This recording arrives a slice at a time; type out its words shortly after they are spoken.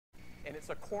it's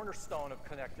a cornerstone of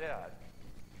ConnectEd.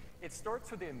 It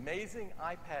starts with the amazing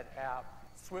iPad app,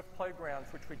 Swift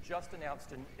Playgrounds, which we just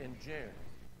announced in June.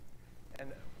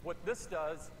 And what this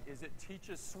does is it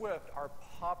teaches Swift, our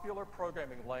popular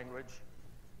programming language,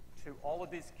 to all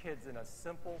of these kids in a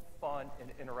simple, fun,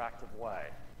 and interactive way.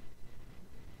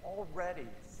 Already,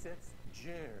 since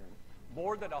June,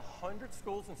 more than 100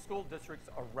 schools and school districts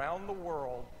around the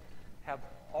world have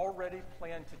already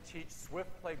planned to teach Swift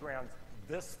Playgrounds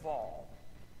this fall.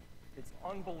 It's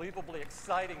unbelievably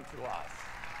exciting to us.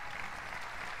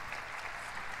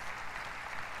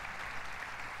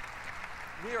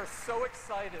 We are so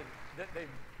excited that they've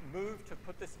moved to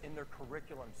put this in their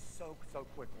curriculum so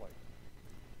quickly.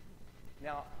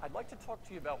 Now, I'd like to talk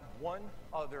to you about one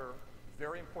other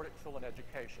very important tool in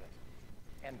education,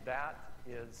 and that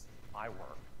is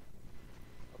iWork.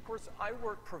 Of course,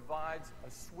 iWork provides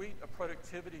a suite of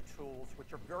productivity tools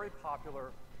which are very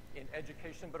popular in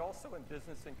education, but also in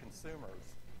business and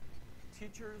consumers.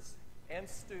 Teachers and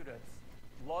students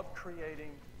love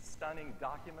creating stunning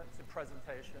documents and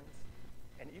presentations,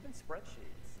 and even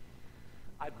spreadsheets.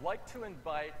 I'd like to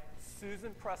invite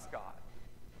Susan Prescott,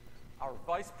 our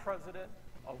Vice President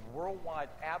of Worldwide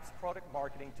Apps Product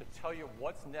Marketing, to tell you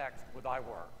what's next with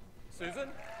iWork. Susan?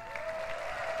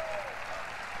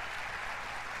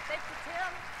 Thank you,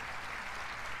 Tim.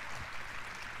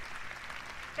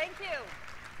 Thank you.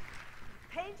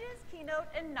 Pages, Keynote,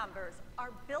 and Numbers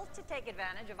are built to take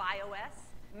advantage of iOS,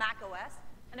 macOS,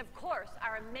 and of course,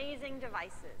 our amazing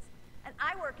devices. And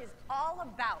iWork is all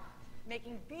about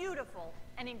making beautiful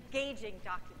and engaging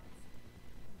documents.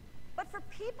 But for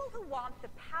people who want the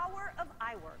power of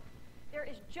iWork, there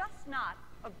is just not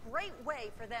a great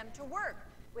way for them to work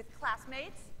with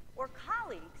classmates or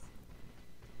colleagues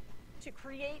to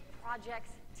create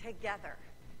projects together.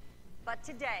 But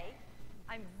today,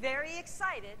 I'm very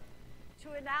excited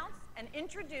to announce and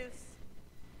introduce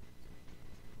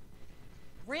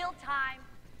real-time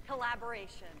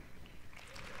collaboration.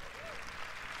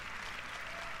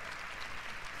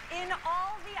 In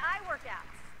all the iWork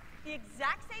apps, the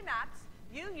exact same apps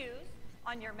you use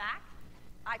on your Mac,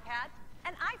 iPad,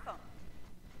 and iPhone.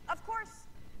 Of course,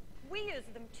 we use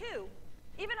them too.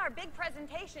 Even our big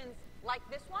presentations, like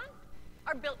this one,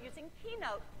 are built using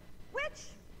Keynote, which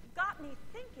got me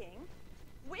thinking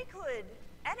we could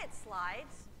edit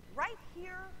slides right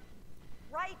here,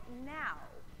 right now.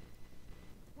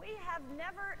 We have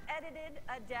never edited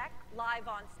a deck live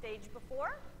on stage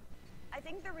before. I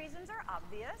think the reasons are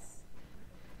obvious.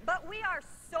 But we are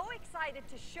so excited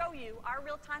to show you our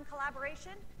real-time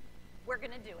collaboration, we're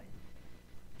going to do it.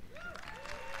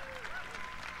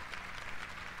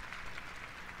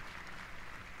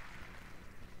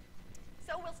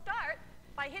 So we'll start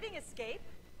by hitting escape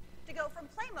to go from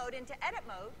play mode into edit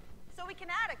mode so we can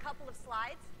add a couple of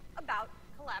slides about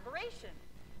collaboration.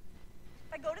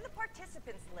 If I go to the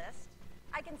participants list,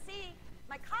 I can see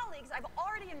my colleagues I've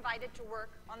already invited to work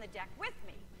on the deck with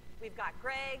me. We've got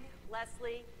Greg,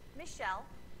 Leslie, Michelle,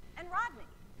 and Rodney.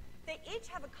 They each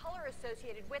have a color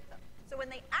associated with them. So when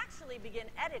they actually begin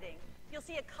editing, you'll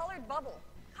see a colored bubble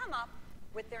come up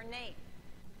with their name.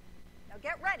 Now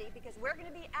get ready, because we're going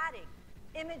to be adding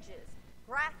images,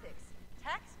 graphics,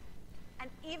 text, and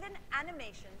even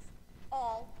animations,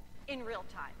 all in real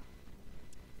time.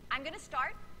 I'm going to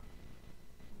start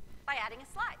by adding a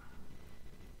slide.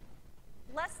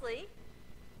 Leslie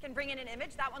can bring in an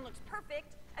image. That one looks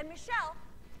perfect. And Michelle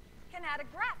can add a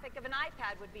graphic of an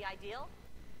iPad would be ideal.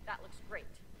 That looks great.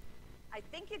 I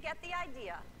think you get the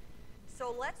idea.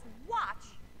 So let's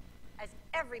watch as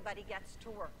everybody gets to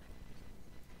work.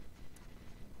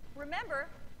 Remember,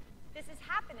 this is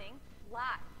happening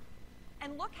live.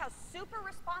 And look how super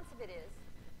responsive it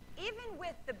is, even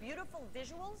with the beautiful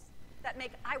visuals that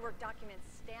make iWork documents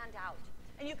stand out.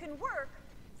 And you can work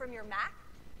from your Mac,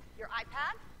 your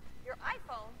iPad, your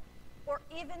iPhone, or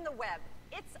even the web.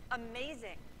 It's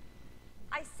amazing.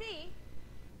 I see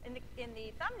in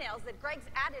the thumbnails that Greg's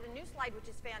added a new slide, which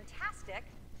is fantastic.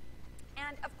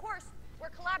 And of course, we're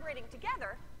collaborating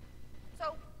together,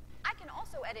 so I can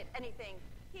also edit anything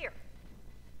here.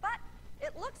 But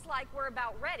it looks like we're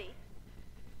about ready,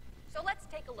 so let's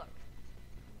take a look.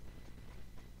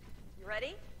 You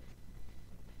ready?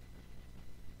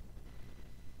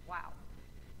 Wow.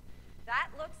 That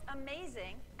looks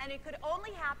amazing, and it could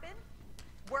only happen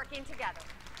working together.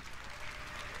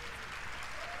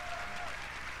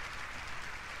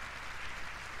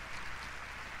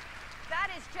 That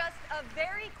is just a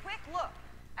very quick look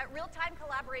at real-time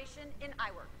collaboration in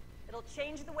iWork. It'll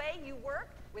change the way you work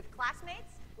with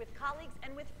classmates, with colleagues,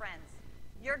 and with friends.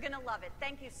 You're going to love it.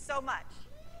 Thank you so much.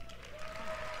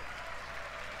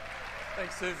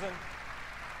 Thanks, Susan.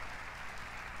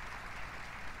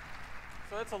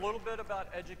 So that's a little bit about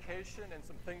education and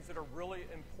some things that are really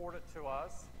important to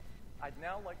us. I'd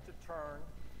now like to turn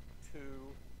to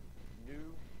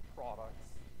new products,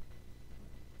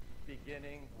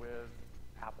 beginning with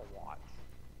Apple Watch.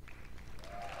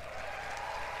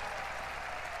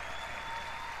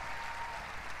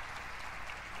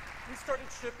 We started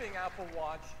shipping Apple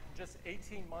Watch just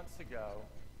 18 months ago,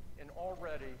 and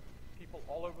already people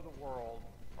all over the world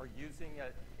are using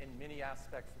it in many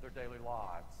aspects of their daily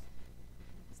lives.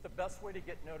 It's the best way to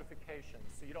get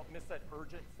notifications so you don't miss that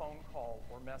urgent phone call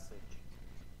or message.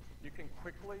 You can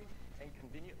quickly and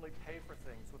conveniently pay for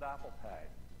things with Apple Pay.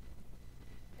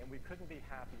 And we couldn't be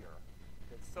happier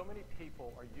that so many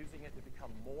people are using it to become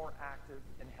more active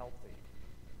and healthy.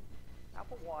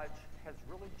 Apple Watch has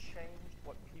really changed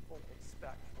what people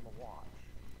expect from a watch.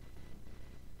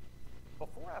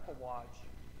 Before Apple Watch,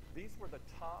 these were the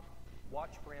top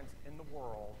watch brands in the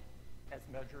world as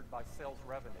measured by sales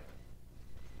revenue.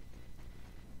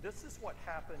 This is what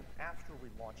happened after we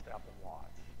launched Apple Watch.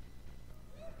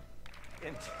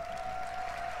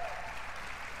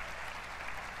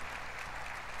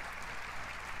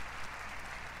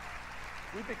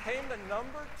 We became the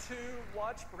 #2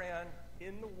 watch brand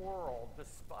in the world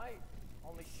despite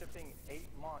only shipping 8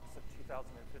 months of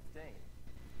 2015.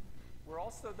 We're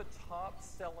also the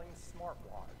top-selling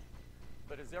smartwatch.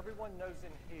 But as everyone knows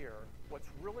in here, what's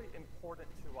really important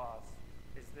to us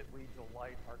is that we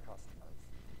delight our customers.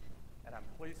 And I'm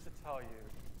pleased to tell you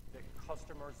that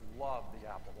customers love the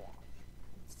Apple Watch.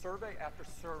 Survey after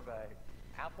survey,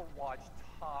 Apple Watch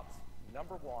tops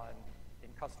 #1 in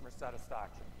customer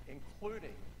satisfaction,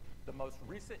 including the most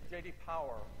recent J.D.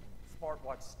 Power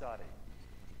smartwatch study.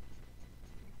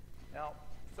 Now,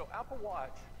 so Apple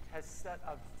Watch has set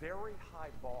a very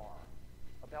high bar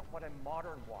about what a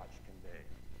modern watch can be.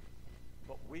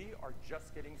 But we are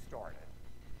just getting started.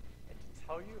 And to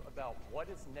tell you about what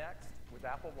is next with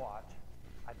Apple Watch,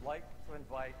 I'd like to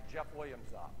invite Jeff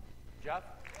Williams up. Jeff?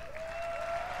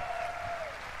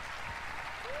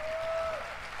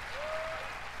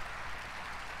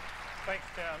 Thanks,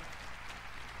 Tim.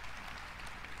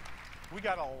 We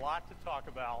got a lot to talk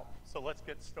about, so let's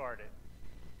get started.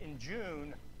 In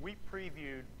June, we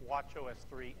previewed watchOS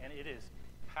 3, and it is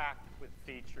packed with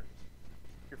features.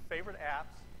 Your favorite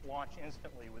apps launch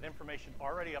instantly with information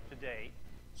already up to date,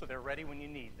 so they're ready when you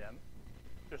need them.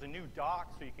 There's a new dock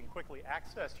so you can quickly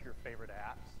access your favorite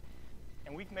apps.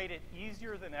 And we've made it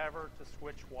easier than ever to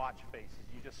switch watch faces.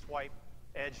 You just swipe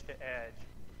edge to edge.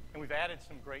 And we've added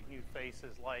some great new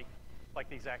faces like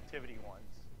these activity ones.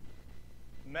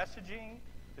 Messaging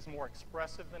is more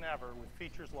expressive than ever with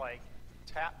features like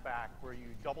tap back, where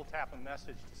you double tap a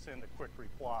message to send a quick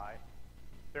reply.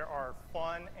 There are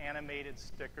fun animated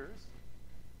stickers.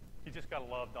 You just gotta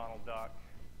love Donald Duck.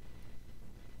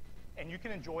 And you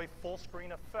can enjoy full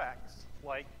screen effects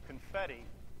like confetti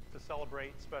to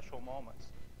celebrate special moments.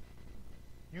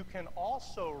 You can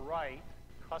also write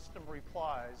custom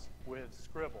replies with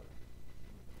Scribble.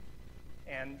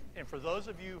 And for those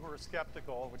of you who are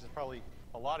skeptical, which is probably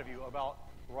a lot of you, about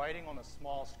writing on a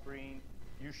small screen,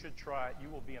 you should try it. You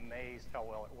will be amazed how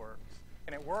well it works.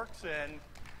 And it works in,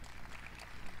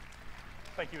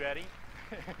 thank you, Eddie.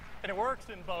 And it works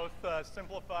in both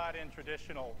simplified and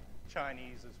traditional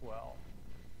Chinese as well.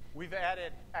 We've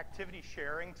added activity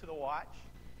sharing to the watch.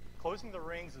 Closing the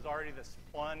rings is already this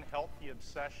fun, healthy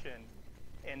obsession.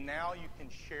 And now you can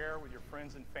share with your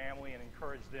friends and family and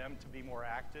encourage them to be more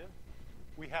active.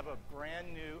 We have a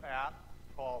brand new app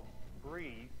called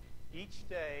Breathe. Each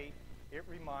day, it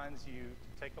reminds you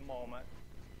to take a moment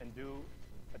and do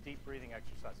a deep breathing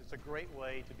exercise. It's a great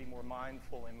way to be more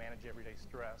mindful and manage everyday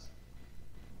stress.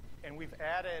 And we've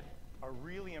added a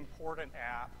really important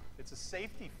app. It's a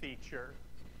safety feature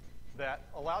that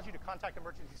allows you to contact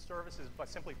emergency services by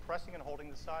simply pressing and holding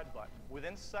the side button.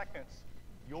 Within seconds,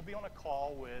 you'll be on a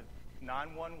call with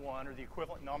 911 or the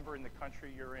equivalent number in the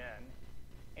country you're in.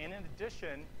 And in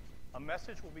addition, a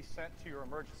message will be sent to your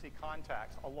emergency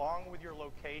contacts along with your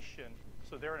location,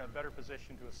 so they're in a better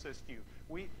position to assist you.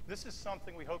 This is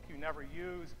something we hope you never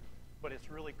use, but it's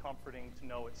really comforting to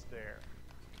know it's there.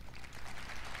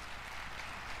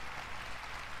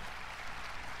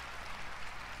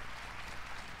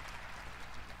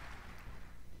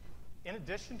 In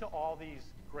addition to all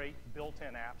these great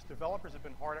built-in apps, developers have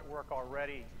been hard at work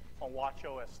already on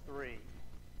watchOS 3.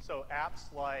 So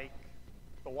apps like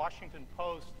the Washington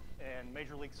Post and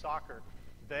Major League Soccer,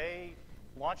 they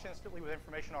launch instantly with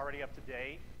information already up to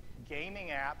date. Gaming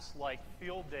apps like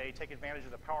Field Day take advantage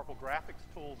of the powerful graphics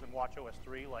tools in watchOS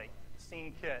 3 like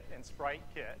Scene Kit and Sprite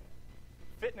Kit.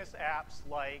 Fitness apps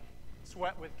like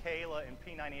Sweat with Kayla and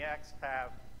P90X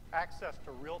have access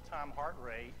to real-time heart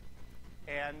rate,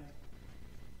 and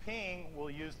Ping will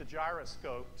use the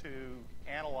gyroscope to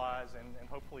analyze and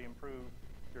hopefully improve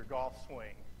your golf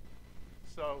swing.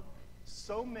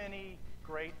 So many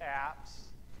great apps,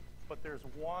 but there's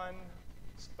one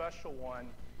special one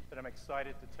that I'm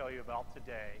excited to tell you about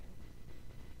today.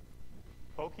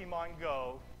 Pokemon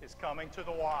Go is coming to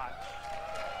the watch.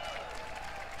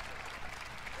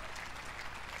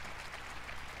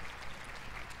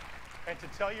 And to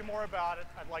tell you more about it,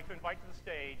 I'd like to invite to the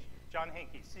stage John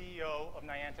Hinkie, CEO of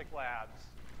Niantic Labs.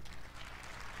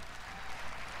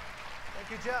 Thank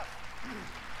you, Jeff.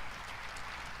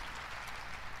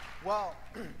 Well,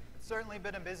 it's certainly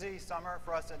been a busy summer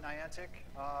for us at Niantic,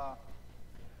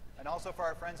 and also for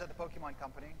our friends at the Pokemon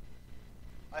Company.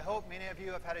 I hope many of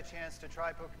you have had a chance to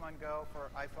try Pokemon Go for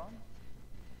iPhone.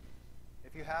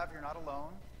 If you have, you're not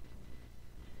alone.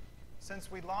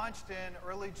 Since we launched in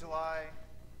early July,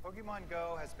 Pokemon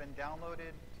Go has been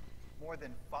downloaded more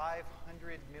than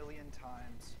 500 million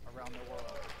times around the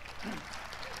world.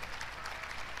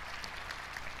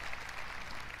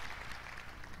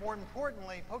 More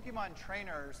importantly, Pokemon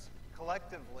trainers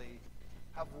collectively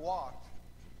have walked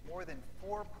more than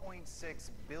 4.6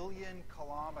 billion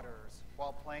kilometers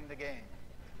while playing the game.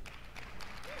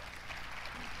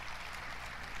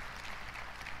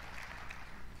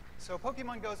 So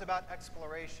Pokemon Go is about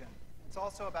exploration. It's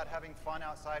also about having fun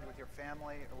outside with your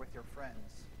family or with your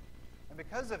friends. And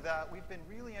because of that, we've been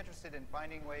really interested in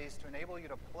finding ways to enable you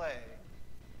to play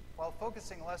while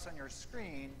focusing less on your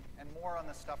screen and more on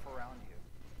the stuff around you.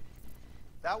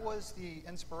 That was the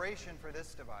inspiration for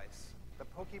this device, the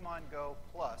Pokemon Go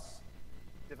Plus,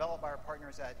 developed by our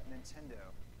partners at Nintendo.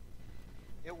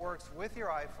 It works with your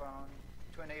iPhone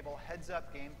to enable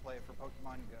heads-up gameplay for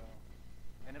Pokemon Go,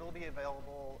 and it'll be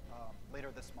available later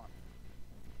this month.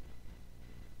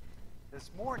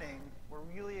 This morning, we're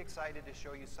really excited to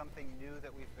show you something new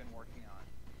that we've been working on.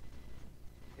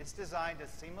 It's designed to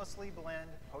seamlessly blend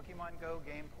Pokemon Go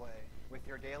gameplay with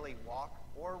your daily walk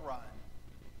or run,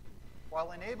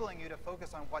 while enabling you to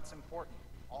focus on what's important,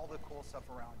 all the cool stuff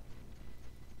around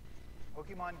you.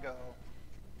 Pokemon Go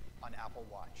on Apple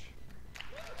Watch.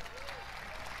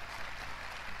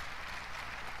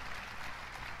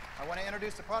 I want to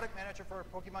introduce the product manager for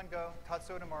Pokemon Go,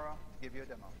 Tatsuo Nomura, to give you a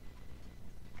demo.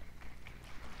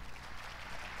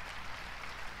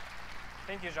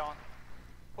 Thank you, John.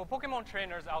 For Pokemon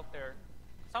trainers out there,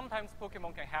 sometimes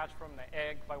Pokemon can hatch from the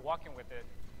egg by walking with it.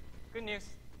 Good news,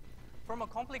 from a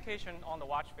complication on the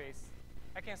watch face,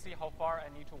 I can see how far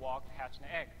I need to walk to hatch an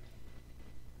egg.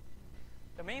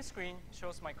 The main screen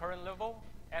shows my current level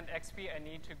and XP I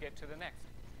need to get to the next.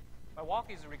 My walk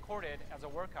is recorded as a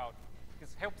workout.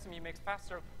 This helps me make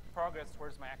faster progress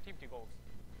towards my activity goals.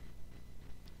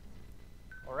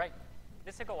 All right,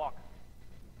 let's take a walk.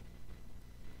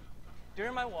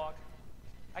 During my walk,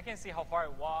 I can see how far I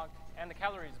walked and the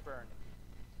calories burned.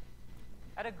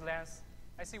 At a glance,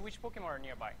 I see which Pokemon are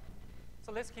nearby.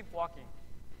 So let's keep walking.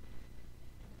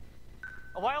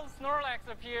 A wild Snorlax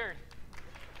appeared.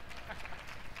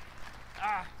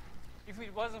 If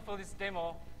it wasn't for this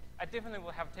demo, I definitely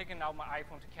would have taken out my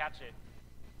iPhone to catch it.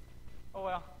 Oh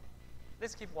well,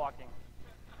 let's keep walking.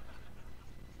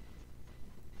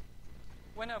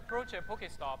 When I approach a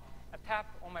Pokestop, a tap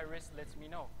on my wrist lets me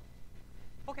know.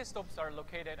 Pokestops are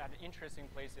located at interesting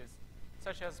places,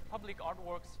 such as public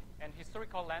artworks and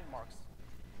historical landmarks.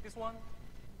 This one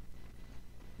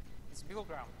is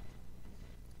Battleground.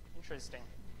 Interesting.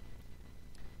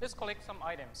 Let's collect some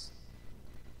items.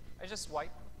 I just swipe.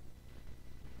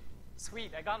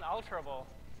 Sweet, I got an Ultra Ball.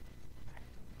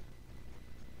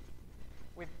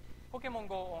 With Pokemon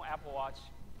Go on Apple Watch,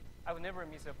 I would never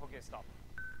miss a Pokestop.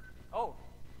 Oh,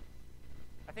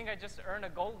 I think I just earned a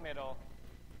gold medal.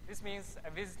 This means I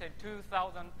visited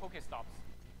 2,000 Pokestops.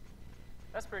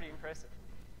 That's pretty impressive.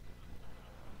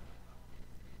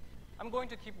 I'm going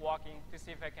to keep walking to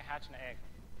see if I can hatch an egg.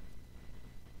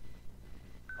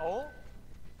 Oh,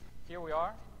 here we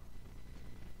are.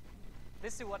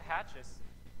 Let's see what hatches.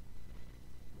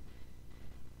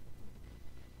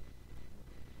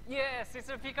 Yes, it's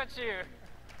a Pikachu.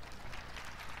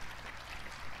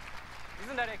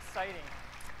 Isn't that exciting?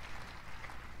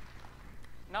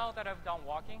 Now that I've done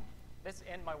walking, let's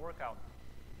end my workout.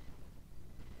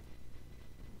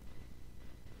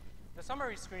 The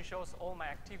summary screen shows all my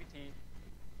activity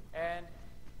and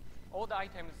all the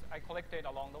items I collected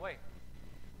along the way.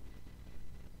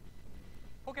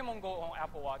 Pokemon Go on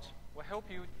Apple Watch will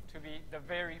help you to be the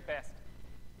very best.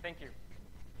 Thank you.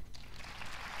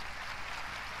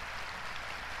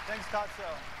 Thanks,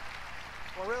 Tatsuo.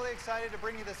 We're really excited to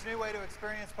bring you this new way to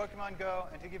experience Pokemon Go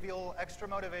and to give you a little extra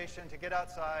motivation to get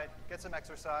outside, get some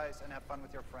exercise, and have fun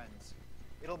with your friends.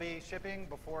 It'll be shipping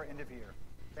before end of year.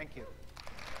 Thank you.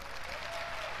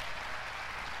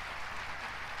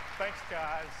 Thanks,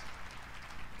 guys.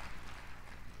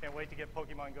 Can't wait to get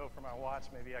Pokemon Go for my watch.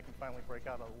 Maybe I can finally break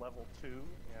out a level 2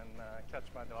 and catch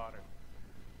my daughter.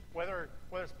 Whether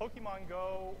it's Pokemon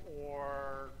Go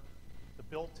or the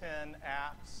built-in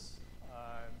apps,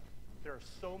 there are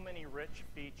so many rich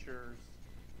features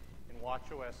in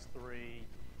watchOS 3.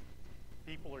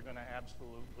 People are going to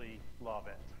absolutely love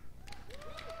it.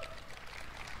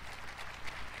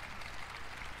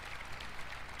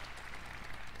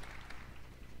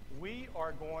 We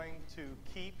are going to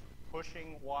keep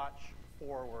pushing Watch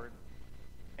forward,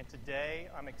 and today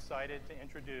I'm excited to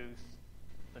introduce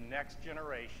the next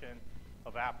generation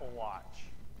of Apple Watch.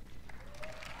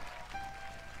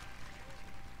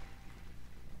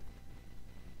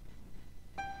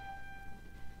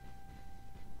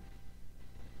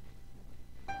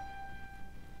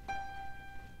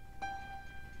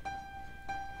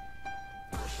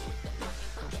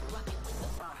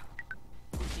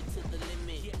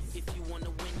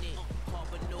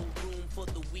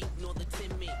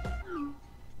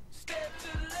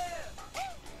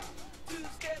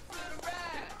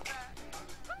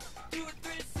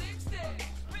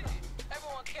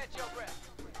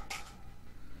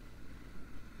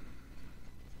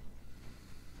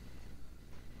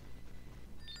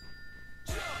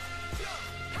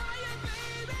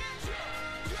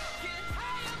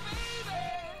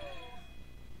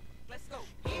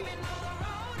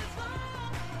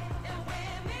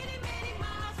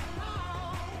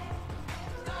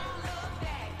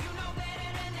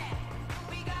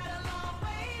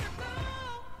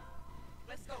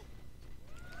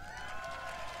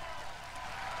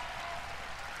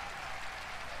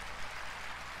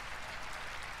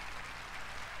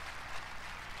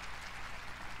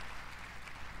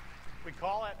 We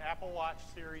call it Apple Watch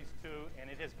Series 2, and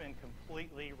it has been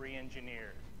completely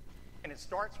re-engineered. And it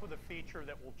starts with a feature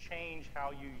that will change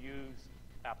how you use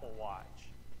Apple Watch.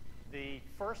 The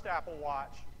first Apple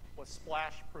Watch was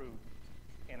splash-proof,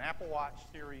 and Apple Watch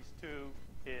Series 2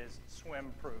 is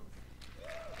swim-proof.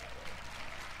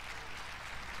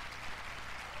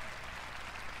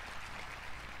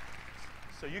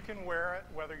 So you can wear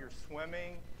it whether you're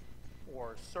swimming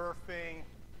or surfing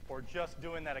or just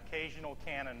doing that occasional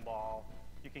cannonball.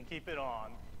 You can keep it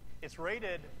on. It's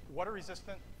rated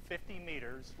water-resistant 50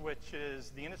 meters, which is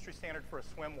the industry standard for a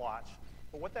swim watch.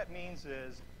 But what that means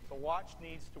is the watch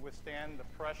needs to withstand the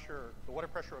pressure, the water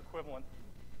pressure equivalent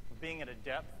of being at a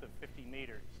depth of 50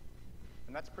 meters.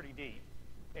 And that's pretty deep.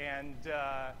 And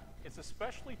it's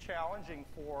especially challenging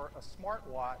for a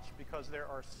smartwatch because there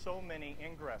are so many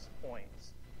ingress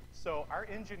points. So our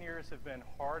engineers have been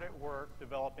hard at work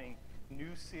developing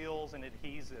new seals and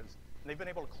adhesives. And they've been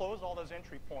able to close all those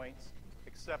entry points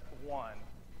except one,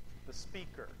 the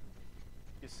speaker.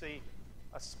 You see,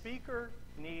 a speaker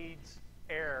needs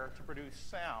air to produce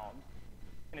sound,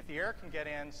 and if the air can get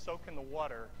in, so can the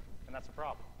water, and that's a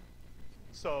problem.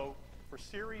 So for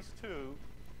Series 2,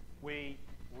 we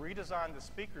redesigned the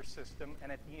speaker system,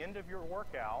 and at the end of your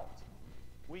workout,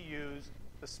 we use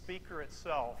the speaker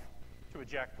itself to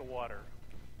eject the water.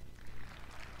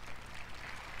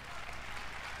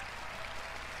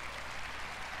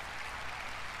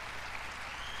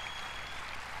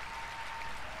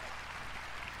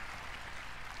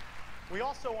 We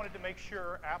also wanted to make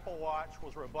sure Apple Watch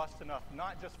was robust enough,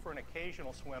 not just for an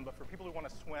occasional swim, but for people who want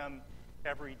to swim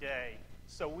every day.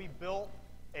 So we built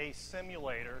a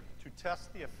simulator to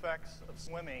test the effects of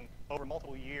swimming over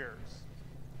multiple years.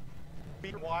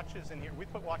 We put watches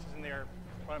in there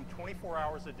run 24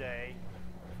 hours a day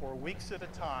for weeks at a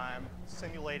time,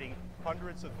 simulating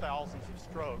hundreds of thousands of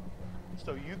strokes,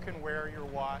 so you can wear your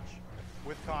watch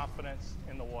with confidence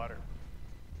in the water.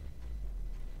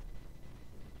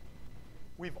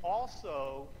 We've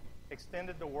also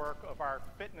extended the work of our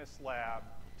fitness lab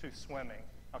to swimming.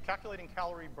 Now, calculating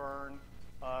calorie burn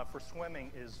for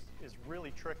swimming is really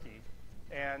tricky.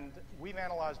 And we've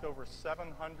analyzed over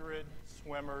 700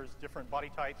 swimmers, different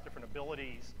body types, different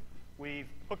abilities. We've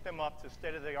hooked them up to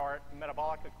state-of-the-art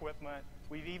metabolic equipment.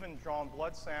 We've even drawn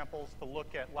blood samples to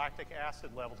look at lactic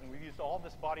acid levels. And we've used all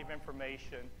this body of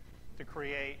information to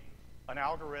create an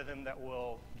algorithm that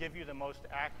will give you the most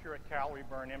accurate calorie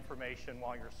burn information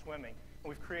while you're swimming. And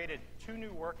we've created 2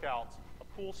 new workouts, a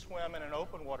pool swim and an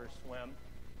open water swim.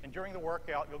 And during the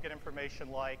workout, you'll get information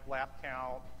like lap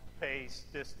count, pace,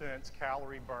 distance,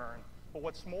 calorie burn. But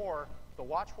what's more, the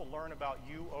watch will learn about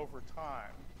you over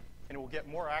time. and it will get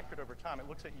more accurate over time. It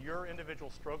looks at your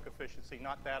individual stroke efficiency,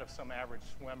 not that of some average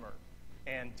swimmer,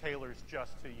 and tailors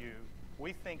just to you.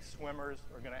 We think swimmers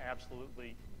are going to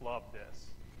absolutely love this.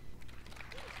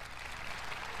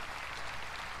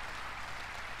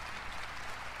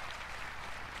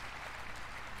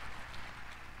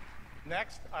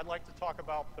 Next, I'd like to talk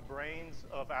about the brains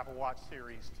of Apple Watch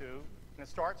Series 2. And it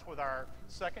starts with our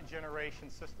second generation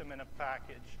system in a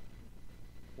package.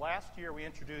 Last year, we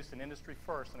introduced an industry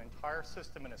first, an entire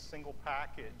system in a single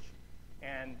package.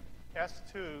 And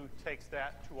S2 takes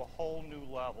that to a whole new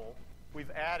level.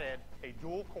 We've added a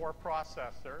dual core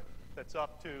processor that's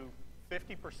up to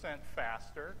 50%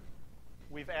 faster.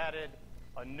 We've added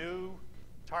a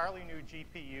entirely new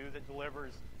GPU that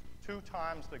delivers 2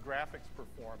 times the graphics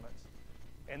performance.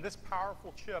 And this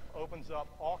powerful chip opens up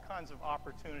all kinds of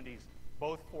opportunities,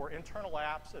 both for internal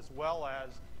apps as well as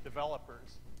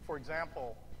developers. For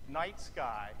example, Night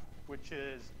Sky,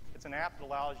 it's an app that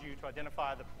allows you to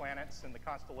identify the planets and the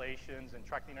constellations and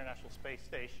track the International Space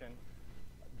Station.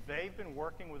 They've been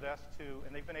working with S2,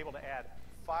 and they've been able to add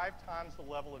 5 times the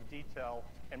level of detail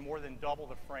and more than double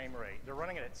the frame rate. They're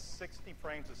running it at 60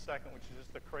 frames a second, which is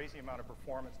just a crazy amount of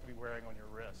performance to be wearing on your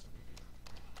wrist.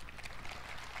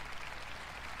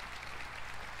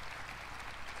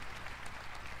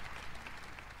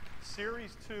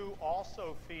 Series 2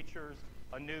 also features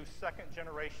a new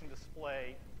second-generation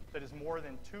display that is more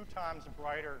than 2 times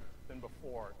brighter than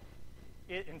before.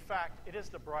 In fact, it is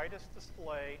the brightest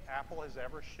display Apple has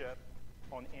ever shipped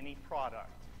on any product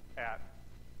at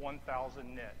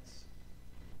 1,000 nits.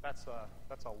 That's a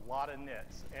lot of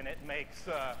nits, and it makes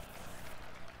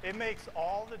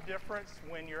all the difference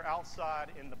when you're outside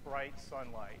in the bright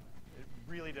sunlight. It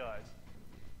really does.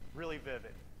 Really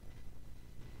vivid.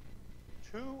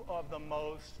 2 of the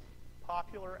most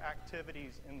popular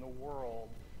activities in the world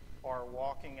are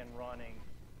walking and running.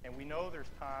 And we know there's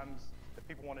times that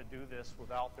people want to do this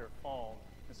without their phone.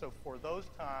 And so for those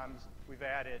times, we've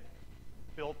added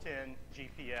built-in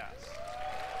GPS.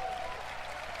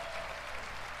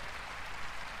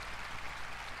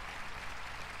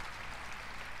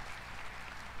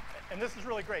 And this is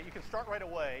really great. You can start right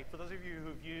away. For those of you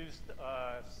who've used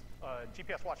a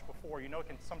GPS watch before, you know it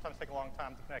can sometimes take a long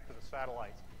time to connect to the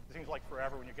satellites. It seems like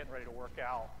forever when you're getting ready to work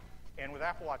out. And with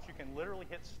Apple Watch, you can literally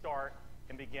hit start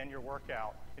and begin your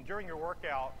workout. And during your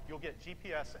workout, you'll get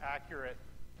GPS accurate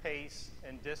pace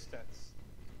and distance.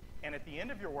 And at the end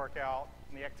of your workout,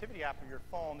 in the activity app of your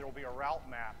phone, there will be a route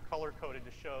map color-coded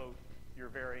to show your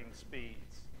varying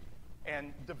speeds.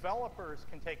 And developers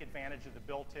can take advantage of the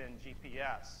built-in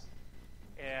GPS.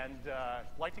 And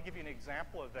I'd like to give you an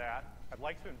example of that. I'd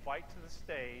like to invite to the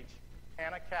stage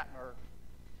Hannah Katmer,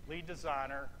 lead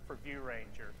designer for View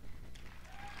Ranger.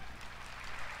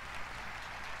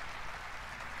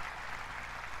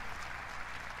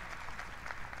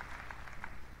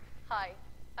 Hi,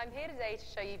 I'm here today to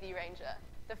show you View Ranger,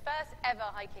 the first ever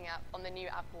hiking app on the new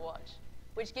Apple Watch,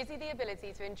 which gives you the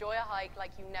ability to enjoy a hike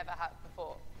like you never have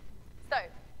before. So,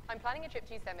 I'm planning a trip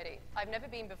to Yosemite. I've never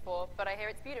been before, but I hear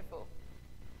it's beautiful.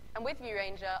 And with View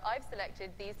Ranger, I've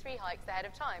selected these 3 hikes ahead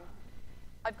of time.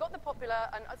 I've got an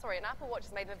Apple Watch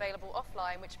has made them available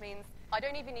offline, which means I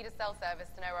don't even need a cell service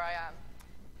to know where I am.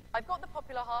 I've got the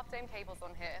popular half-dome cables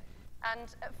on here, and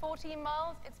at 14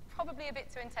 miles, it's probably a bit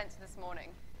too intense this morning.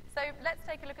 So let's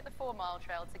take a look at the 4-mile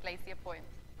trail to Glacier Point.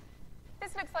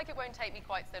 This looks like it won't take me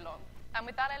quite so long, and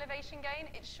with that elevation gain,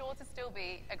 it's sure to still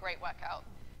be a great workout.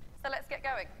 So let's get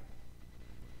going.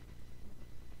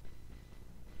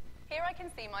 Here I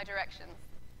can see my directions,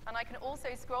 and I can also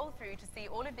scroll through to see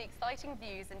all of the exciting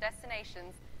views and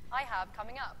destinations I have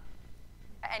coming up.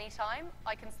 At any time,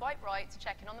 I can swipe right to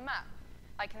check in on the map.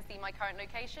 I can see my current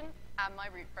location and my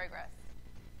route progress.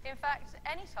 In fact,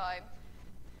 any time,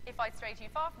 if I stray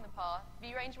too far from the path,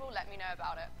 View Ranger will let me know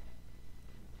about it.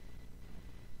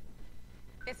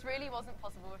 This really wasn't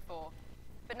possible before,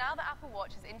 but now that Apple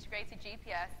Watch has integrated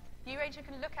GPS, View Ranger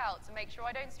can look out to make sure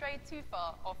I don't stray too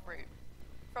far off route.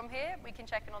 From here, we can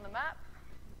check in on the map,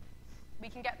 we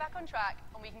can get back on track,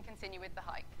 and we can continue with the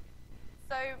hike.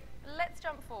 So let's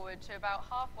jump forward to about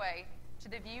halfway to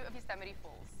the view of Yosemite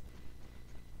Falls.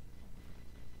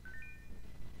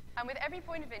 And with every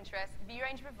point of interest, View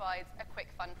Ranger provides a quick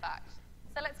fun fact.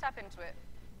 So let's tap into it.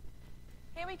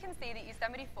 Here we can see that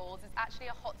Yosemite Falls is actually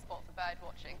a hotspot for bird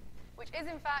watching, which is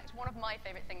in fact one of my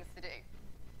favorite things to do.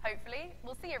 Hopefully,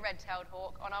 we'll see a red-tailed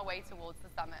hawk on our way towards the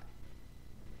summit.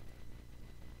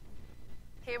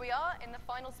 Here we are in the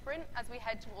final sprint as we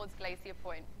head towards Glacier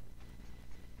Point.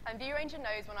 And View Ranger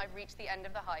knows when I've reached the end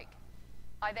of the hike.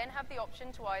 I then have the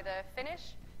option to either finish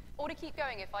or to keep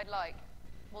going if I'd like.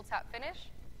 We'll tap finish.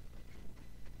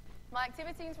 My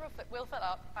activities will fill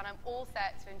up, and I'm all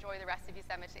set to enjoy the rest of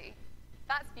Yosemite.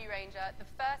 That's View Ranger, the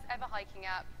first ever hiking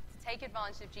app to take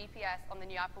advantage of GPS on the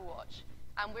new Apple Watch.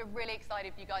 And we're really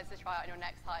excited for you guys to try it on your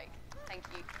next hike. Thank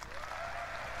you.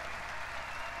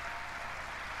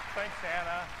 Thanks,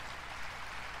 Anna.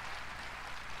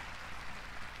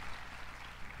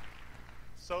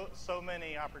 So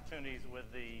many opportunities with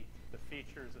the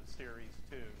features of Series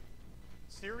 2.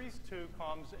 Series 2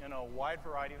 comes in a wide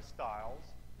variety of styles.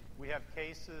 We have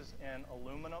cases in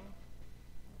aluminum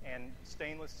and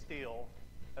stainless steel,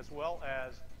 as well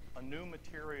as a new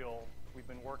material we've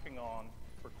been working on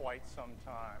for quite some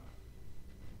time,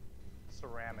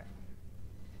 ceramic.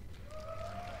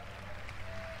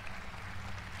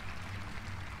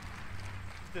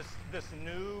 This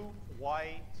new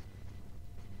white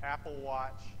Apple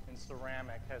Watch in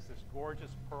ceramic has this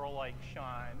gorgeous pearl-like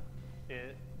shine.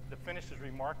 The finish is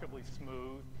remarkably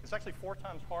smooth. It's actually 4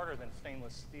 times harder than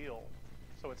stainless steel.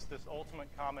 So it's this ultimate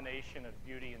combination of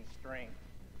beauty and strength.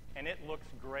 And it looks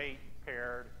great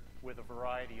paired with a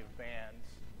variety of bands.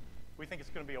 We think it's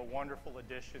going to be a wonderful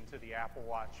addition to the Apple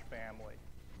Watch family.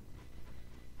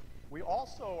 We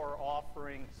also are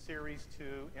offering Series 2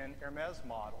 in Hermes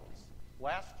models.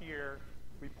 Last year,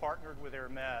 we partnered with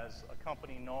Hermes, a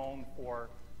company known for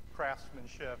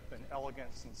craftsmanship and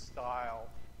elegance and style.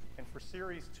 And for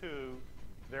Series 2,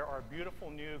 there are beautiful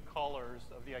new colors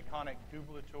of the iconic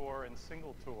Double Tour and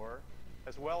Single Tour,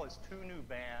 as well as 2 new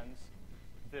bands,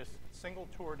 this Single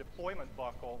Tour deployment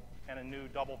buckle and a new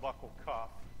double buckle cuff.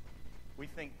 We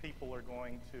think people are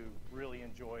going to really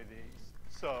enjoy these.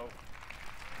 So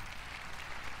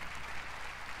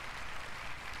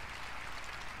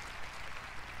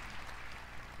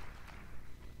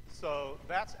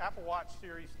that's Apple Watch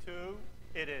Series 2.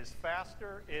 It is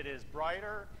faster, it is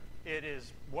brighter, it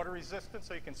is water resistant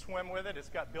so you can swim with it. It's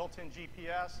got built-in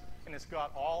GPS, and it's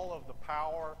got all of the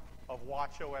power of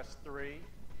watchOS 3.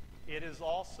 It is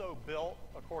also built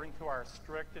according to our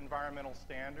strict environmental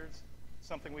standards,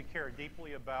 something we care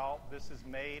deeply about. This is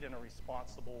made in a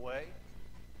responsible way.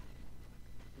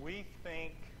 We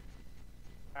think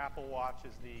Apple Watch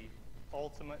is the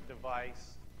ultimate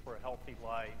device for a healthy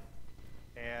life.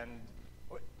 And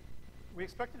we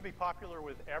expect it to be popular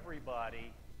with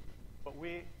everybody, but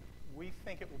we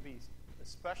think it will be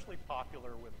especially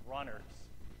popular with runners.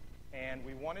 And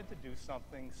we wanted to do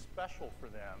something special for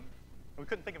them. And we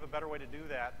couldn't think of a better way to do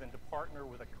that than to partner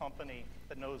with a company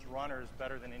that knows runners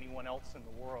better than anyone else in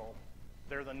the world.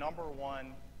 They're the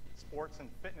 #1 sports and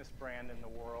fitness brand in the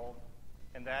world,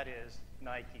 and that is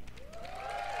Nike.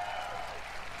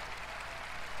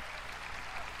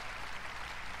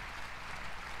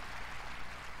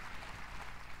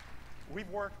 We've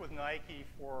worked with Nike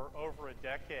for over a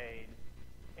decade,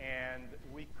 and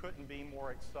we couldn't be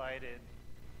more excited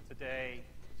today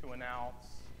to announce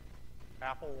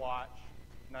Apple Watch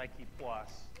Nike Plus.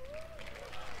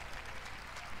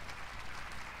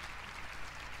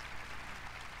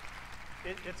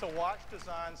 It's a watch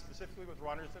designed specifically with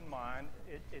runners in mind.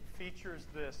 It features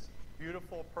this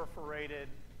beautiful perforated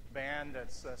band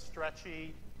that's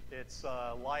stretchy, it's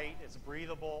light, it's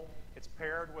breathable. It's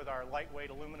paired with our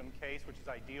lightweight aluminum case, which is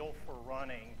ideal for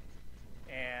running.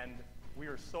 And we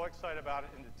are so excited about it.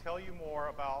 And to tell you more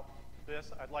about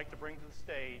this, I'd like to bring to the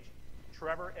stage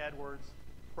Trevor Edwards,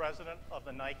 president of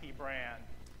the Nike brand.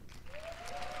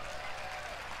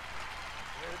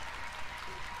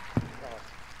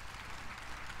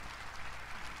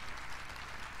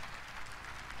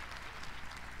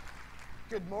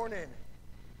 Good morning.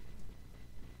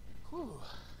 Whew.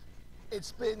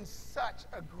 It's been such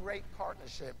a great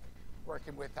partnership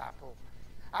working with Apple.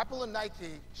 Apple and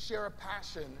Nike share a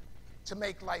passion to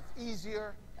make life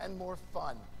easier and more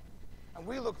fun. And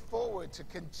we look forward to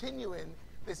continuing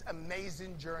this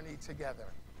amazing journey together.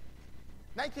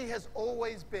 Nike has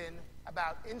always been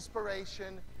about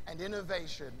inspiration and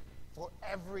innovation for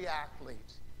every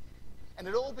athlete. And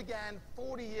it all began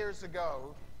 40 years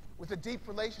ago with a deep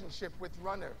relationship with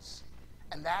runners.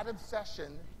 And that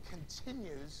obsession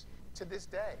continues to this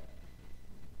day.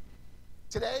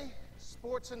 Today,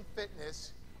 sports and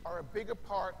fitness are a bigger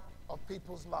part of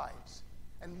people's lives.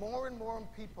 And more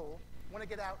people want to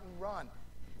get out and run.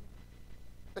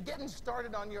 But getting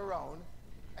started on your own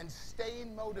and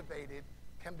staying motivated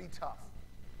can be tough.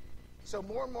 So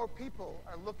more and more people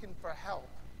are looking for help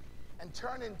and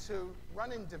turning to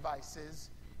running devices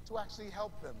to actually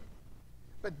help them.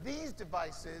 But these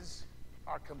devices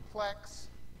are complex,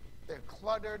 they're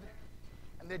cluttered,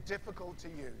 and they're difficult to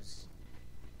use.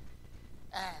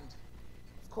 And,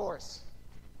 of course,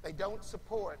 they don't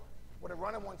support what a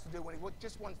runner wants to do when he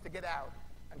just wants to get out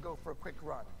and go for a quick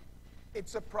run.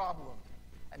 It's a problem.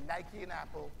 and Nike and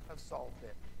Apple have solved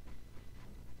it.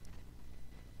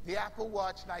 The Apple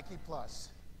Watch Nike Plus.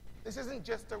 This isn't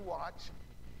just a watch,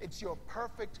 it's your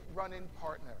perfect run-in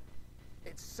partner.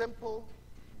 It's simple,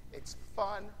 it's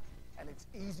fun, and it's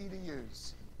easy to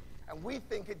use. And we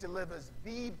think it delivers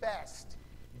the best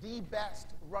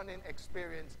run-in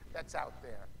experience that's out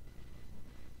there.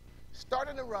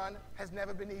 Starting a run has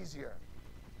never been easier,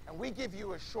 and we give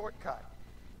you a shortcut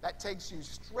that takes you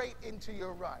straight into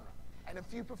your run. And if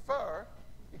you prefer,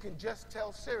 you can just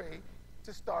tell Siri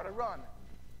to start a run,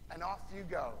 and off you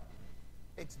go.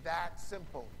 It's that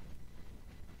simple.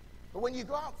 But when you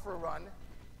go out for a run,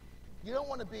 you don't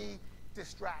want to be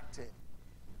distracted.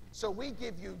 So we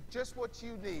give you just what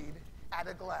you need at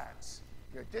a glance,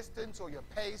 your distance or your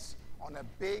pace on a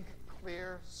big,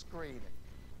 clear screen.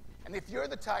 And if you're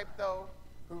the type, though,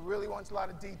 who really wants a lot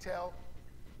of detail,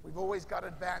 we've always got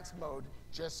advanced mode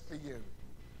just for you.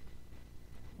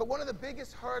 But one of the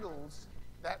biggest hurdles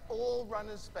that all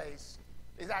runners face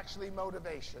is actually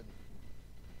motivation.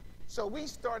 So we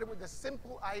started with the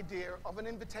simple idea of an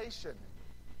invitation.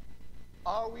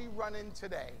 Are we running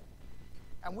today?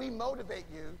 And we motivate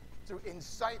you through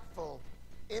insightful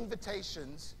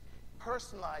invitations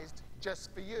personalized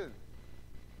just for you.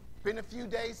 Been a few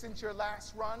days since your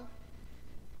last run?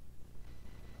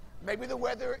 Maybe the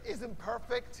weather isn't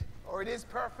perfect, or it is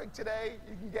perfect today.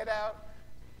 You can get out.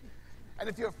 And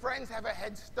if your friends have a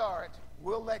head start,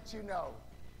 we'll let you know.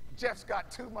 Jeff's got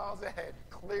 2 miles ahead.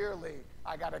 Clearly,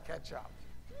 I got to catch up.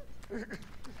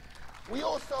 We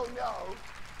also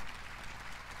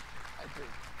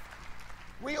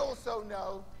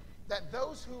know that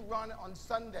those who run on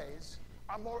Sundays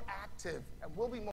are more active and will be more